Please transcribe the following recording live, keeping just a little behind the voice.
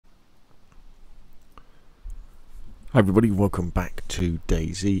Hi everybody, welcome back to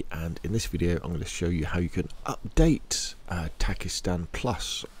DayZ, and in this video I'm going to show you how you can update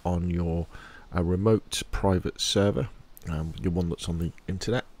TakistanPlus on your remote private server, your one that's on the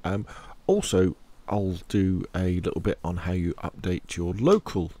internet. Also, I'll do a little bit on how you update your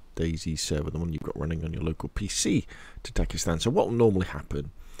local DayZ server, the one you've got running on your local PC, to Takistan. So what will normally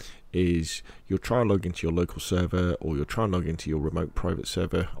happen is you'll try and log into your local server, or you'll try and log into your remote private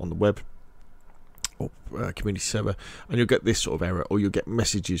server on the web, or community server, and you'll get this sort of error, or you'll get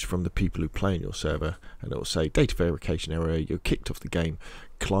messages from the people who play in your server, and it will say data verification error, you're kicked off the game,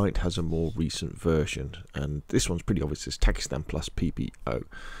 client has a more recent version. And this one's pretty obvious, it's TakistanPlus PBO.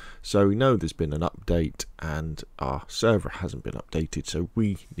 So we know there's been an update and our server hasn't been updated, so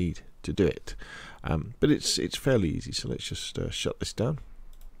we need to do it. But it's fairly easy, so let's just shut this down.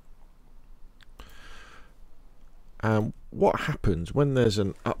 What happens when there's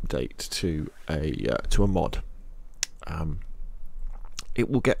an update to a mod? It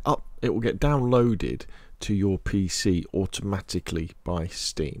will get downloaded to your PC automatically by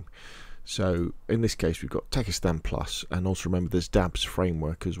Steam. So in this case, we've got TakistanPlus, and also remember there's DAB's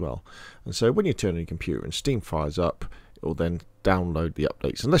framework as well. And so when you turn on your computer and Steam fires up, it will then download the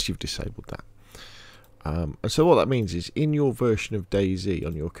updates, unless you've disabled that. And so what that means is, in your version of DayZ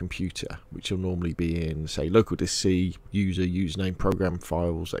on your computer, which will normally be in, say, local disk C, user, username, program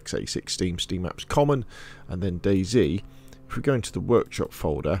files, x86, Steam, Steam apps, common, and then DayZ, if we go into the workshop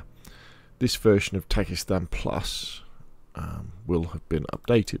folder, this version of TakistanPlus will have been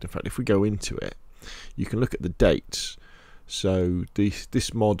updated. In fact, if we go into it, you can look at the dates. So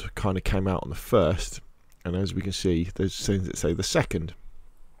this mod kind of came out on the 1st, and as we can see, there's things that say the 2nd.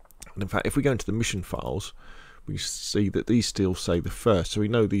 And in fact, if we go into the mission files, we see that these still say the 1st, so we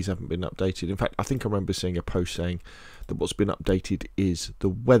know these haven't been updated. In fact, I think I remember seeing a post saying that what's been updated is the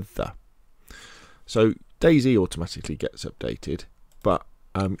weather. So DayZ automatically gets updated, but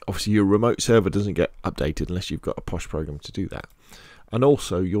obviously your remote server doesn't get updated unless you've got a posh program to do that. And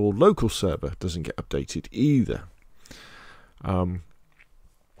also your local server doesn't get updated either.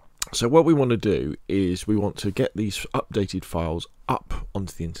 So what we want to do is we want to get these updated files up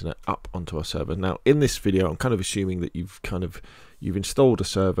onto the internet, up onto our server. Now in this video I'm kind of assuming that you've installed a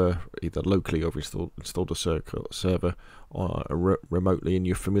server either locally, or installed a server remotely, and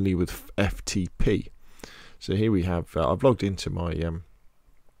you're familiar with FTP. So here we have, I've logged into my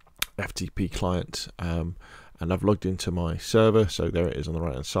FTP client, and I've logged into my server, so there it is on the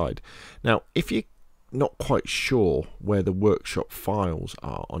right hand side. Now if you not quite sure where the workshop files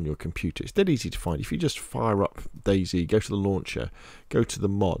are on your computer, it's dead easy to find. If you just fire up DayZ, go to the launcher, go to the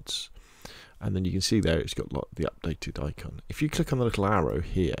mods, and then you can see there it's got the updated icon. If you click on the little arrow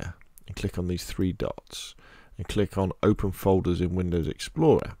here and click on these 3 dots and click on open folders in Windows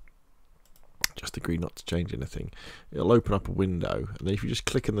Explorer, just agree not to change anything, it'll open up a window, and then if you just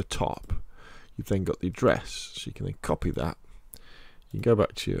click in the top, you've then got the address, so you can then copy that. You can go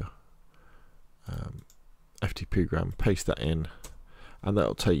back to your FTP program, paste that in, and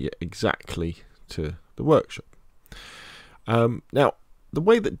that'll take you exactly to the workshop. Now the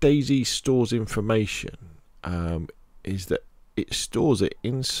way that DayZ stores information is that it stores it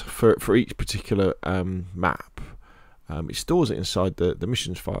in for each particular map. It stores it inside the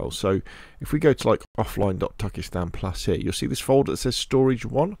missions file. So if we go to like offline.takistanplus here, you'll see this folder that says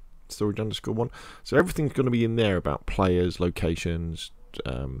storage1, storage_1. So everything's going to be in there about players, locations,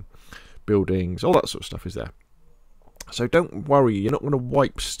 buildings, all that sort of stuff is there. So don't worry, you're not going to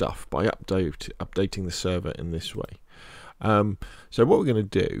wipe stuff by updating the server in this way. So what we're going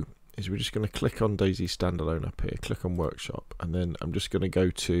to do is we're just going to click on DayZ standalone up here, click on workshop, and then I'm just going to go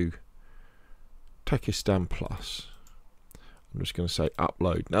to TakistanPlus. I'm just going to say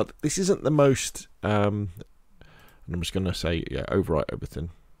upload. Now this isn't the most and I'm just going to say, yeah, overwrite everything.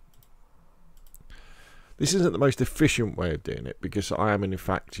 This isn't the most efficient way of doing it, because I am in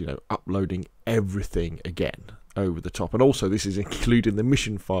fact, uploading everything again over the top, and also this is including the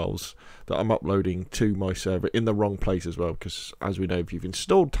mission files that I'm uploading to my server in the wrong place as well, because as we know, if you've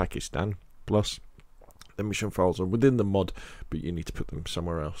installed TakistanPlus, the mission files are within the mod, but you need to put them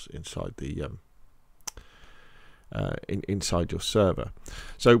somewhere else inside the inside your server.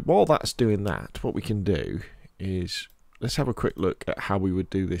 So while that's doing that, what we can do is let's have a quick look at how we would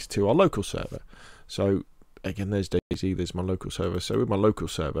do this to our local server. So again, there's DayZ, there's my local server. So with my local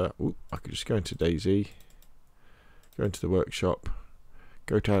server, I could just go into DayZ, go into the workshop,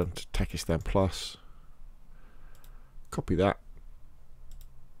 go down to TakistanPlus, copy that,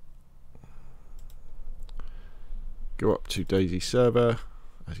 go up to DayZ server.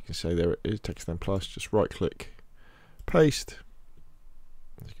 As you can see, there it is, TakistanPlus. Just right click, paste.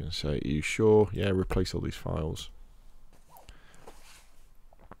 It's going to say, are you sure? Yeah, replace all these files.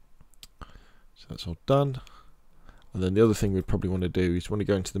 That's all done. And then the other thing we'd probably want to do is want to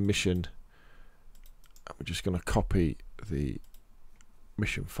go into the mission. We're just going to copy the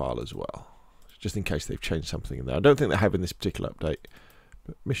mission file as well, just in case they've changed something in there. I don't think they have in this particular update.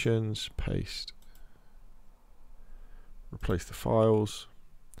 But missions, paste, replace the files.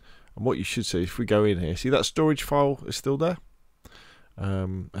 And what you should see, if we go in here, see that storage file is still there.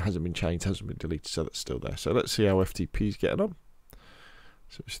 It hasn't been changed, hasn't been deleted, so that's still there. So let's see how FTP is getting on.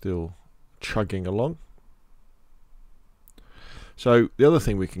 So it's still chugging along. So the other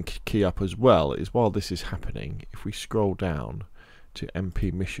thing we can key up as well is while this is happening, if we scroll down to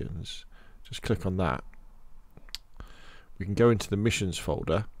MP missions, just click on that. We can go into the missions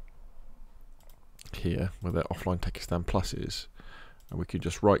folder here where the offline TakistanPlus is, and we can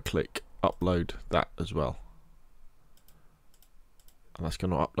just right click, upload that as well. And that's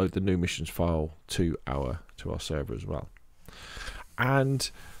going to upload the new missions file to our server as well. And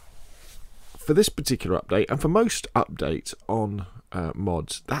for this particular update, and for most updates on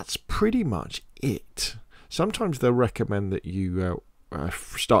mods, that's pretty much it. Sometimes they'll recommend that you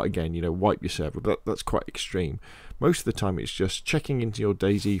start again, you know, wipe your server, but that's quite extreme. Most of the time it's just checking into your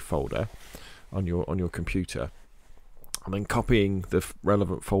DayZ folder on your computer and then copying the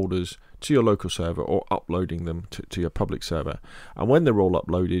relevant folders to your local server or uploading them to your public server. And when they're all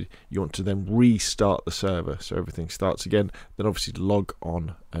uploaded, you want to then restart the server so everything starts again, then obviously log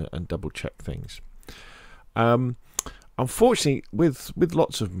on and double check things. Unfortunately, with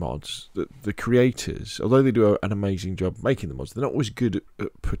lots of mods, the creators, although they do an amazing job making the mods, they're not always good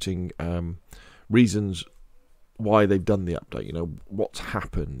at putting reasons why they've done the update, you know, what's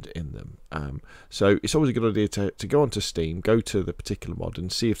happened in them. So it's always a good idea to go onto Steam, go to the particular mod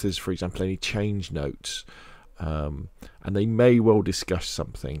and see if there's, for example, any change notes. And they may well discuss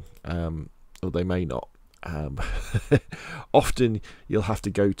something, or they may not. Often you'll have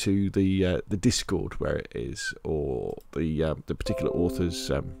to go to the Discord where it is, or the particular author's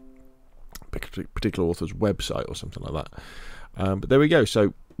website or something like that. But there we go.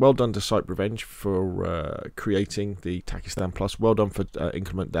 So well done to Site Revenge for creating the TakistanPlus. Well done for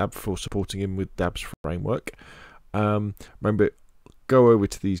Increment Dab for supporting him with Dab's framework. Remember, go over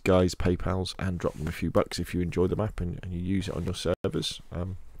to these guys' PayPals and drop them a few bucks if you enjoy the map and you use it on your servers.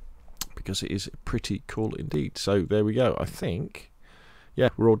 Because it is pretty cool indeed. So there we go. I think, yeah,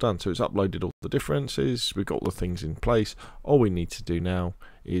 we're all done. So it's uploaded all the differences. We've got all the things in place. All we need to do now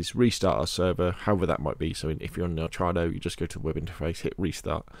is restart our server, however that might be. So if you're on Trado, you just go to the web interface, hit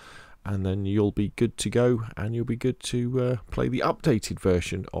restart, and then you'll be good to go, and you'll be good to play the updated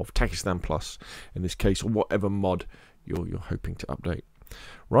version of TakistanPlus in this case, or whatever mod you're hoping to update.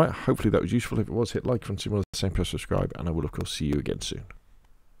 Right, hopefully that was useful. If it was, hit like if you want to see more of the same, press subscribe, and I will of course see you again soon.